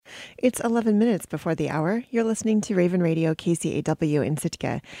It's 11 minutes before the hour. You're listening to Raven Radio KCAW in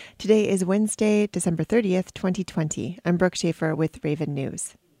Sitka. Today is Wednesday, December 30th, 2020. I'm Brooke Schaefer with Raven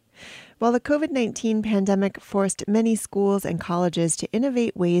News. While the COVID-19 pandemic forced many schools and colleges to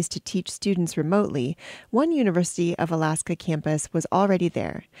innovate ways to teach students remotely, one University of Alaska campus was already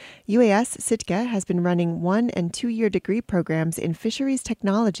there. UAS Sitka has been running 1- and 2-year degree programs in fisheries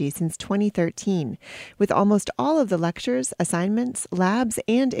technology since 2013, with almost all of the lectures, assignments, labs,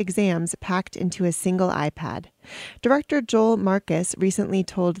 and exams packed into a single iPad. Director Joel Marcus recently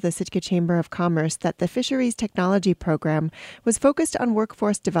told the Sitka Chamber of Commerce that the Fisheries Technology Program was focused on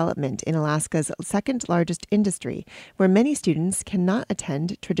workforce development in Alaska's second largest industry, where many students cannot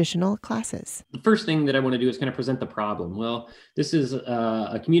attend traditional classes. The first thing that I want to do is kind of present the problem. Well, this is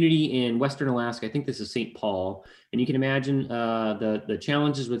a community in Western Alaska. I think this is St. Paul. And you can imagine the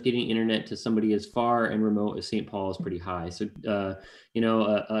challenges with getting internet to somebody as far and remote as St. Paul is pretty high. So,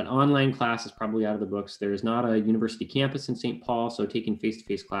 an online class is probably out of the books. There is not a university campus in St. Paul, so taking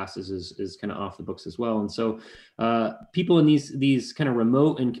face-to-face classes is kind of off the books as well. And so people in these kind of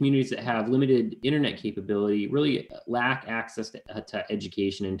remote and communities that have limited internet capability really lack access to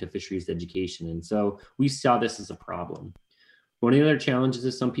education and to fisheries education. And so we saw this as a problem. One of the other challenges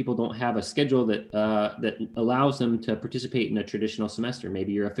is some people don't have a schedule that allows them to participate in a traditional semester.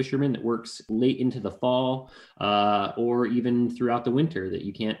 Maybe you're a fisherman that works late into the fall or even throughout the winter that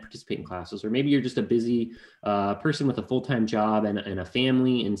you can't participate in classes. Or maybe you're just a busy person with a full-time job and a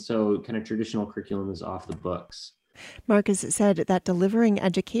family, and so kind of traditional curriculum is off the books. Marcus said that delivering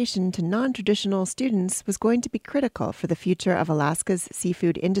education to non-traditional students was going to be critical for the future of Alaska's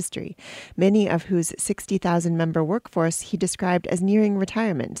seafood industry, many of whose 60,000-member workforce he described as nearing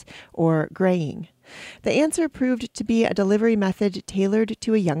retirement or graying. The answer proved to be a delivery method tailored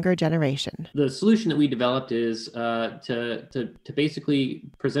to a younger generation. The solution that we developed is to basically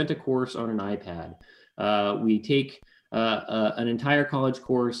present a course on an iPad. We take an entire college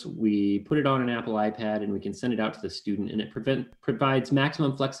course, we put it on an Apple iPad, and we can send it out to the student. And it provides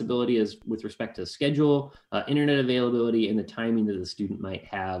maximum flexibility with respect to schedule, internet availability, and the timing that the student might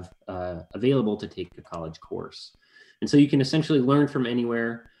have available to take the college course. And so you can essentially learn from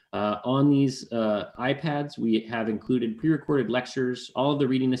anywhere. On these iPads, we have included pre-recorded lectures, all of the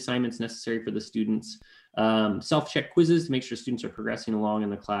reading assignments necessary for the students, self-check quizzes to make sure students are progressing along in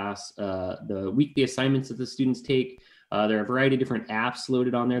the class, the weekly assignments that the students take. There are a variety of different apps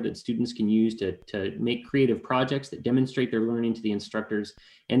loaded on there that students can use to make creative projects that demonstrate their learning to the instructors.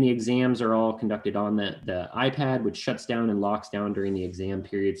 And the exams are all conducted on the iPad, which shuts down and locks down during the exam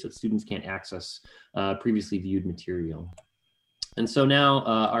period so students can't access previously viewed material. And so now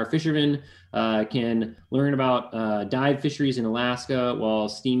our fishermen can learn about dive fisheries in Alaska while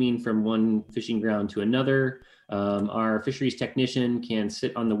steaming from one fishing ground to another. Our fisheries technician can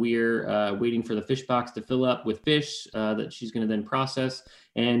sit on the weir waiting for the fish box to fill up with fish that she's going to then process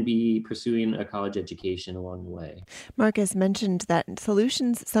and be pursuing a college education along the way. Marcus mentioned that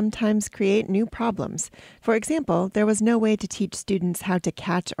solutions sometimes create new problems. For example, there was no way to teach students how to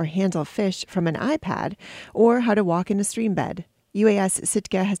catch or handle fish from an iPad or how to walk in a stream bed. UAS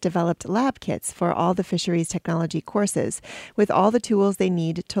Sitka has developed lab kits for all the fisheries technology courses, with all the tools they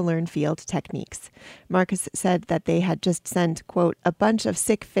need to learn field techniques. Marcus said that they had just sent, quote, a bunch of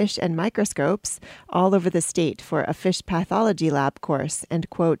sick fish and microscopes all over the state for a fish pathology lab course, and,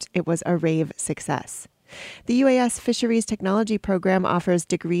 quote, it was a rave success. The UAS Fisheries Technology Program offers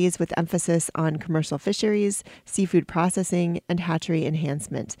degrees with emphasis on commercial fisheries, seafood processing, and hatchery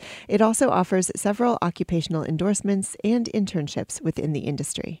enhancement. It also offers several occupational endorsements and internships within the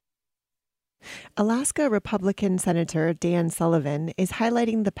industry. Alaska Republican Senator Dan Sullivan is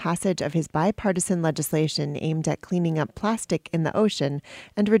highlighting the passage of his bipartisan legislation aimed at cleaning up plastic in the ocean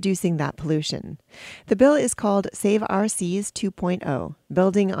and reducing that pollution. The bill is called Save Our Seas 2.0,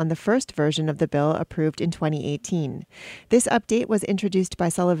 building on the first version of the bill approved in 2018. This update was introduced by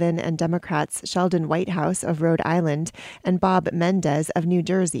Sullivan and Democrats Sheldon Whitehouse of Rhode Island and Bob Mendez of New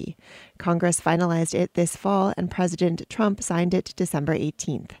Jersey. Congress finalized it this fall, and President Trump signed it December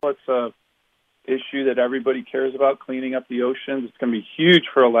 18th. It's a issue that everybody cares about, cleaning up the oceans. It's going to be huge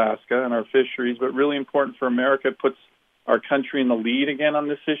for Alaska and our fisheries, but really important for America. It puts our country in the lead again on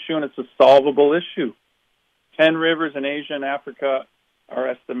this issue, and it's a solvable issue. 10 rivers in Asia and Africa are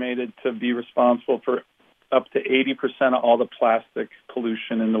estimated to be responsible for up to 80% of all the plastic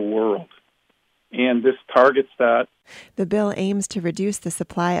pollution in the world. and this targets that. The bill aims to reduce the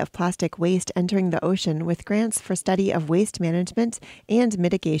supply of plastic waste entering the ocean with grants for study of waste management and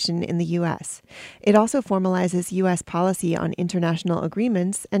mitigation in the U.S. It also formalizes U.S. policy on international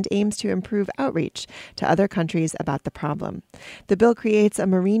agreements and aims to improve outreach to other countries about the problem. The bill creates a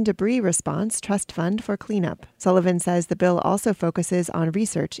marine debris response trust fund for cleanup. Sullivan says the bill also focuses on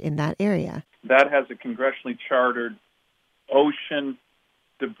research in that area. That has a congressionally chartered ocean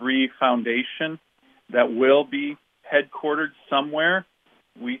debris foundation that will be headquartered somewhere.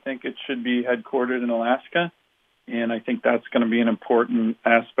 We think it should be headquartered in Alaska, and I think that's going to be an important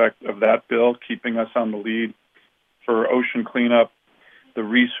aspect of that bill, keeping us on the lead for ocean cleanup, the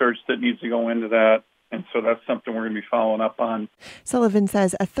research that needs to go into that, and so that's something we're going to be following up on. Sullivan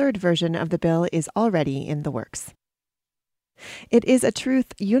says a third version of the bill is already in the works. It is a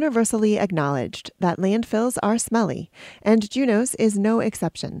truth universally acknowledged that landfills are smelly, and Juneau's is no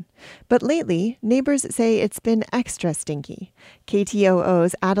exception. But lately, neighbors say it's been extra stinky.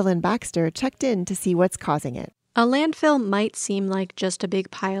 KTOO's Adeline Baxter checked in to see what's causing it. A landfill might seem like just a big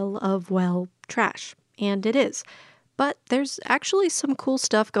pile of, well, trash, and it is. But there's actually some cool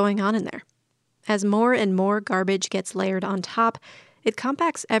stuff going on in there. As more and more garbage gets layered on top, it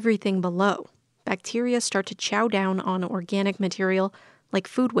compacts everything below. Bacteria start to chow down on organic material like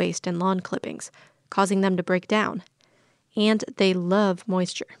food waste and lawn clippings, causing them to break down. And they love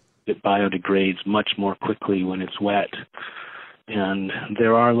moisture. It biodegrades much more quickly when it's wet. And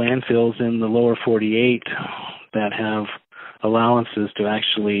there are landfills in the lower 48 that have allowances to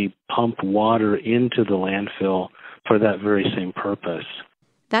actually pump water into the landfill for that very same purpose.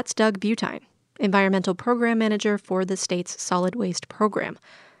 That's Doug Butine, Environmental Program Manager for the state's Solid Waste Program.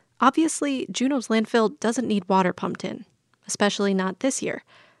 Obviously, Juneau's landfill doesn't need water pumped in, especially not this year.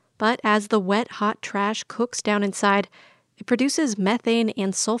 But as the wet, hot trash cooks down inside, it produces methane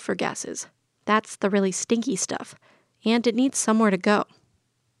and sulfur gases. That's the really stinky stuff, and it needs somewhere to go.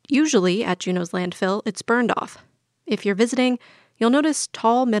 Usually, at Juneau's landfill, it's burned off. If you're visiting, you'll notice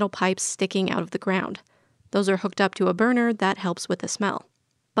tall metal pipes sticking out of the ground. Those are hooked up to a burner that helps with the smell.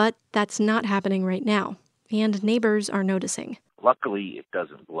 But that's not happening right now, and neighbors are noticing. Luckily, it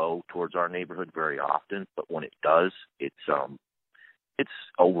doesn't blow towards our neighborhood very often, but when it does, it's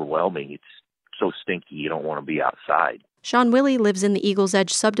overwhelming. It's so stinky you don't want to be outside. Sean Willey lives in the Eagles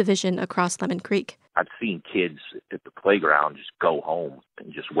Edge subdivision across Lemon Creek. I've seen kids at the playground just go home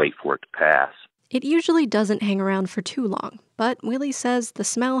and just wait for it to pass. It usually doesn't hang around for too long, but Willey says the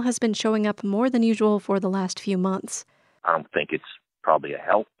smell has been showing up more than usual for the last few months. I don't think it's probably a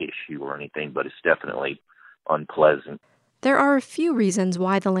health issue or anything, but it's definitely unpleasant. There are a few reasons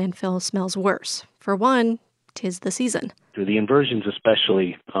why the landfill smells worse. For one, 'tis the season. The inversions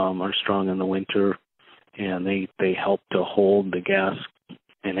especially are strong in the winter, and they help to hold the gas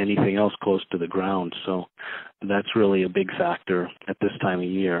and anything else close to the ground. So that's really a big factor at this time of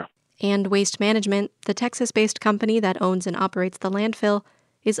year. And Waste Management, the Texas-based company that owns and operates the landfill,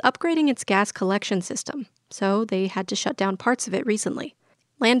 is upgrading its gas collection system, so they had to shut down parts of it recently.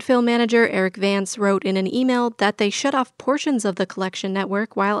 Landfill manager Eric Vance wrote in an email that they shut off portions of the collection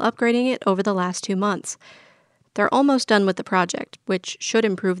network while upgrading it over the last 2 months. They're almost done with the project, which should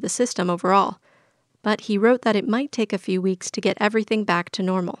improve the system overall. But he wrote that it might take a few weeks to get everything back to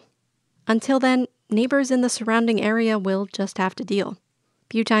normal. Until then, neighbors in the surrounding area will just have to deal.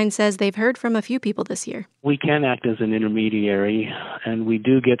 Butine says they've heard from a few people this year. We can act as an intermediary, and we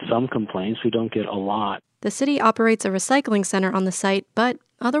do get some complaints. We don't get a lot. The city operates a recycling center on the site, but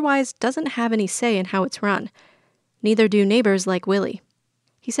otherwise doesn't have any say in how it's run. Neither do neighbors like Willie.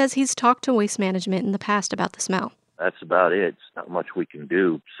 He says he's talked to Waste Management in the past about the smell. That's about it. It's not much we can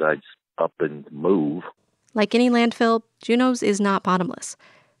do besides up and move. Like any landfill, Juneau's is not bottomless.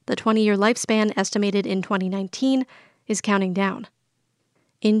 The 20-year lifespan estimated in 2019 is counting down.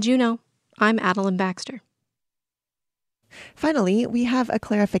 In Juneau, I'm Adeline Baxter. Finally, we have a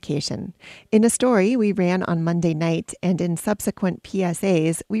clarification. In a story we ran on Monday night and in subsequent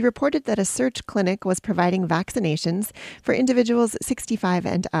PSAs, we reported that a Search clinic was providing vaccinations for individuals 65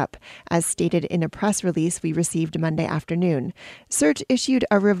 and up, as stated in a press release we received Monday afternoon. Search issued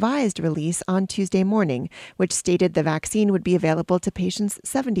a revised release on Tuesday morning, which stated the vaccine would be available to patients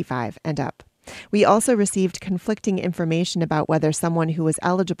 75 and up. We also received conflicting information about whether someone who was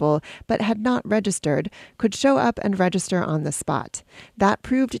eligible but had not registered could show up and register on the spot. That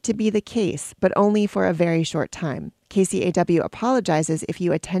proved to be the case, but only for a very short time. KCAW apologizes if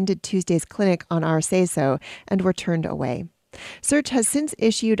you attended Tuesday's clinic on our say-so and were turned away. Search has since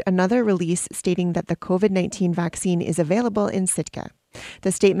issued another release stating that the COVID-19 vaccine is available in Sitka.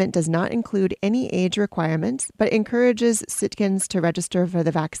 The statement does not include any age requirements, but encourages Sitkans to register for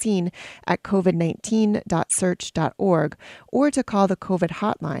the vaccine at covid19.search.org or to call the COVID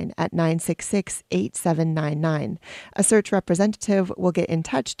hotline at 966-8799. A search representative will get in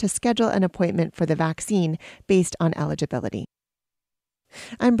touch to schedule an appointment for the vaccine based on eligibility.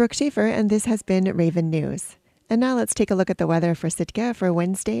 I'm Brooke Schaefer, and this has been Raven News. And now let's take a look at the weather for Sitka for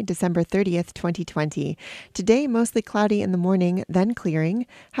Wednesday, December 30th, 2020. Today, mostly cloudy in the morning, then clearing.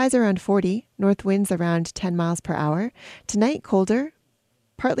 Highs around 40, north winds around 10 miles per hour. Tonight, colder,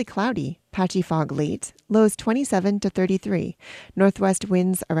 partly cloudy, patchy fog late. Lows 27 to 33. Northwest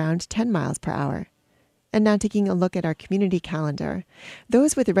winds around 10 miles per hour. And now taking a look at our community calendar.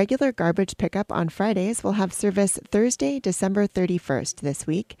 Those with regular garbage pickup on Fridays will have service Thursday, December 31st this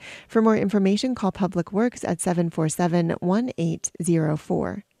week. For more information, call Public Works at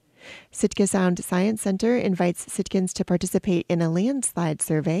 747-1804. Sitka Sound Science Center invites Sitkans to participate in a landslide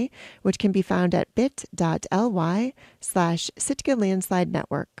survey, which can be found at bit.ly/Sitka Landslide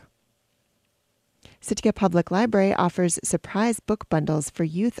Network. Sitka Public Library offers surprise book bundles for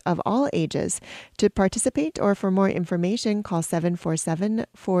youth of all ages. To participate or for more information, call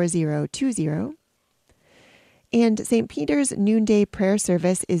 747-4020. And St. Peter's Noonday Prayer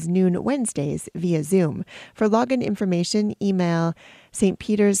Service is noon Wednesdays via Zoom. For login information, email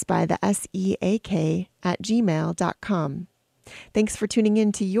stpetersbytheseak@gmail.com. Thanks for tuning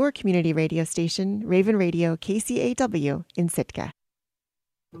in to your community radio station, Raven Radio KCAW in Sitka.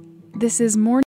 This is Morning